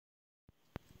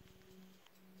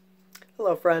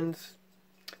Hello, friends.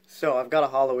 So, I've got a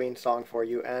Halloween song for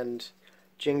you, and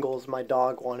Jingles, my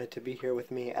dog, wanted to be here with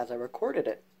me as I recorded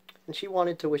it. And she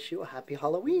wanted to wish you a happy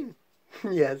Halloween.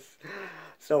 Yes.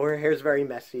 So, her hair's very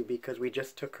messy because we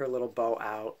just took her little bow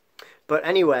out. But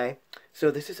anyway, so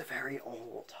this is a very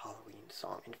old Halloween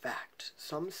song. In fact,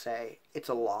 some say it's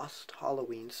a lost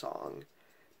Halloween song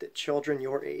that children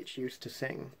your age used to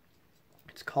sing.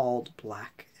 It's called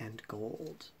Black and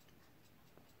Gold.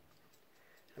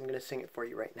 I'm going to sing it for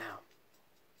you right now.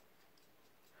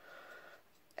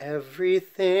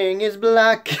 Everything is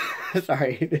black.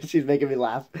 Sorry, she's making me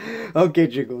laugh. Okay,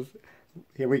 Jingles.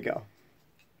 Here we go.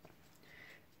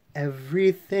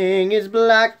 Everything is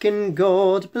black and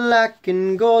gold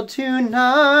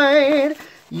tonight.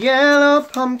 Yellow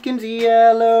pumpkins,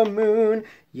 yellow moon,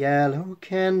 yellow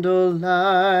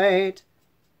candlelight.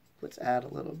 Let's add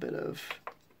a little bit of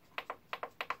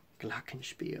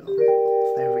Glockenspiel.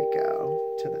 There we go.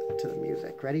 To the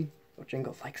music. Ready? Oh,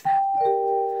 Jingles likes that.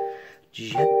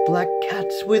 Jet black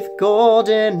cats with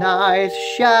golden eyes,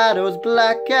 shadows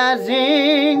black as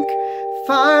ink,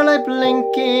 firelight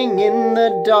blinking in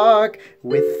the dark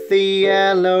with the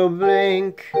yellow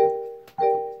blink.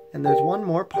 And there's one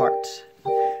more part.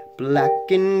 Black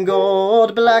and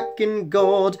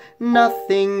gold,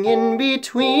 nothing in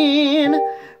between.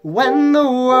 When the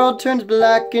world turns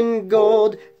black and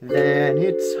gold, then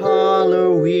it's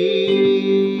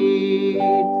Halloween.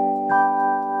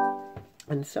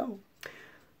 And so,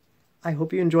 I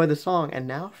hope you enjoy the song, and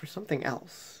now for something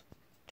else.